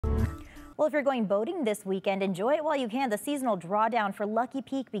Well, if you're going boating this weekend, enjoy it while you can. The seasonal drawdown for Lucky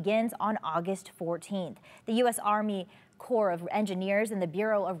Peak begins on August 14th. The U.S. Army Corps of Engineers and the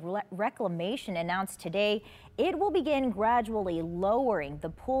Bureau of Reclamation announced today it will begin gradually lowering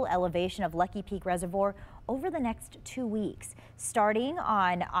the pool elevation of Lucky Peak Reservoir over the next 2 weeks. Starting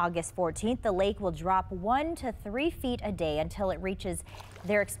on August 14th, the lake will drop 1 to 3 feet a day until it reaches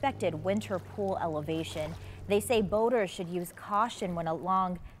their expected winter pool elevation. They say boaters should use caution when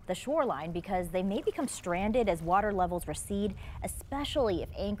along the shoreline because they may become stranded as water levels recede, especially if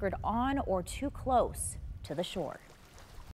anchored on or too close to the shore.